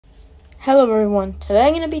Hello everyone, today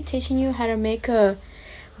I'm going to be teaching you how to make a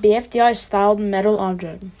bfdi styled metal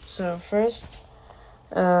object. So first,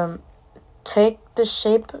 take the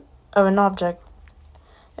shape of an object.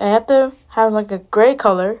 And you have to have like a gray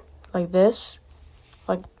color, like this,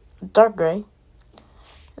 like dark gray.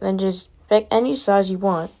 And then just pick any size you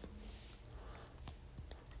want.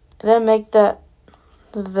 And then make that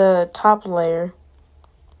the top layer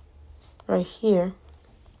right here.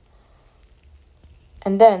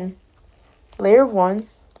 And then layer 1,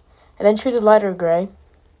 and then choose a lighter gray,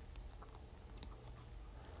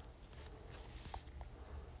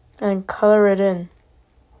 and color it in.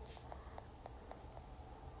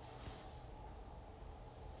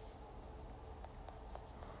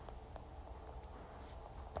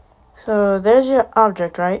 So there's your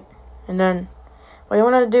object, right? And then what you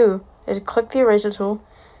want to do is click the eraser tool,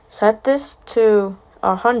 set this to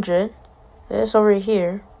 100, this over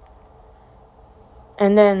here,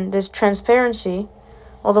 and then this transparency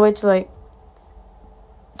all the way to like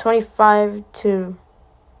 25 to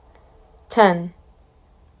 10.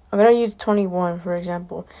 I'm going to use 21 for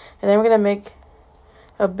example. And then we're going to make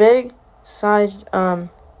a big sized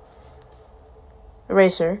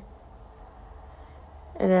eraser.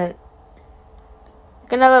 And then you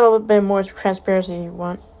can have a little bit more transparency if you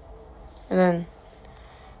want. And then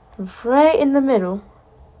right in the middle,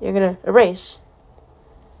 you're going to erase.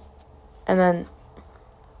 And then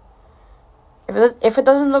if it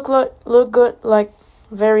doesn't look good, like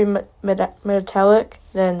very metallic,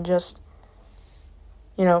 then just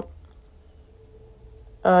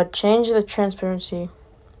change the transparency.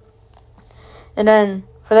 And then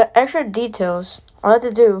for the extra details, all I have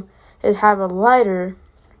to do is have a lighter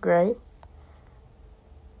gray,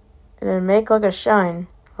 and then make like a shine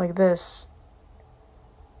like this.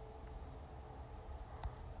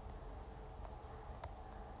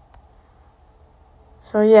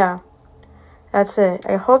 So yeah, that's it.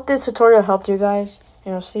 I hope this tutorial helped you guys,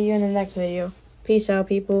 and I'll see you in the next video. Peace out,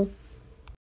 people.